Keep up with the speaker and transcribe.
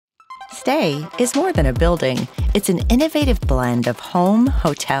Stey is more than a building. It's an innovative blend of home,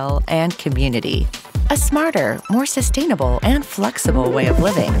 hotel, and community. A smarter, more sustainable, and flexible way of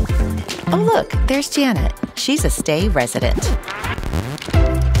living. Oh look, there's Janet. She's a Stey resident.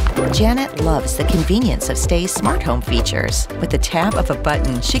 Janet loves the convenience of Stey's smart home features. With the tap of a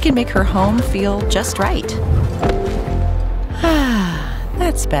button, she can make her home feel just right.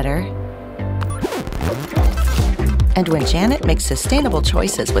 That's better. And when Janet makes sustainable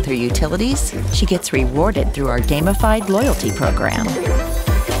choices with her utilities, she gets rewarded through our gamified loyalty program.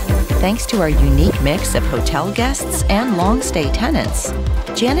 Thanks to our unique mix of hotel guests and long-stay tenants,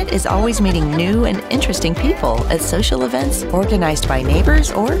 Janet is always meeting new and interesting people at social events organized by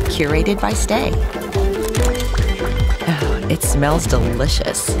neighbors or curated by Stey. Oh, it smells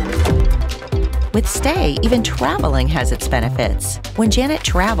delicious. With Stey, even traveling has its benefits. When Janet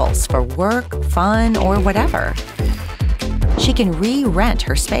travels for work, fun, or whatever, she can re-rent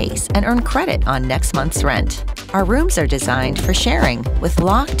her space and earn credit on next month's rent. Our rooms are designed for sharing with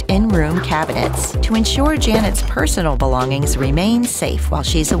locked in-room cabinets to ensure Janet's personal belongings remain safe while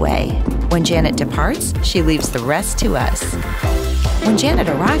she's away. When Janet departs, she leaves the rest to us. When Janet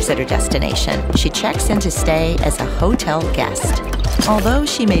arrives at her destination, she checks into Stey as a hotel guest. Although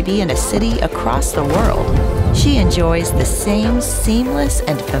she may be in a city across the world, she enjoys the same seamless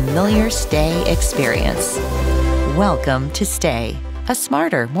and familiar Stey experience. Welcome to Stey, a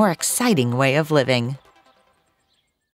smarter, more exciting way of living.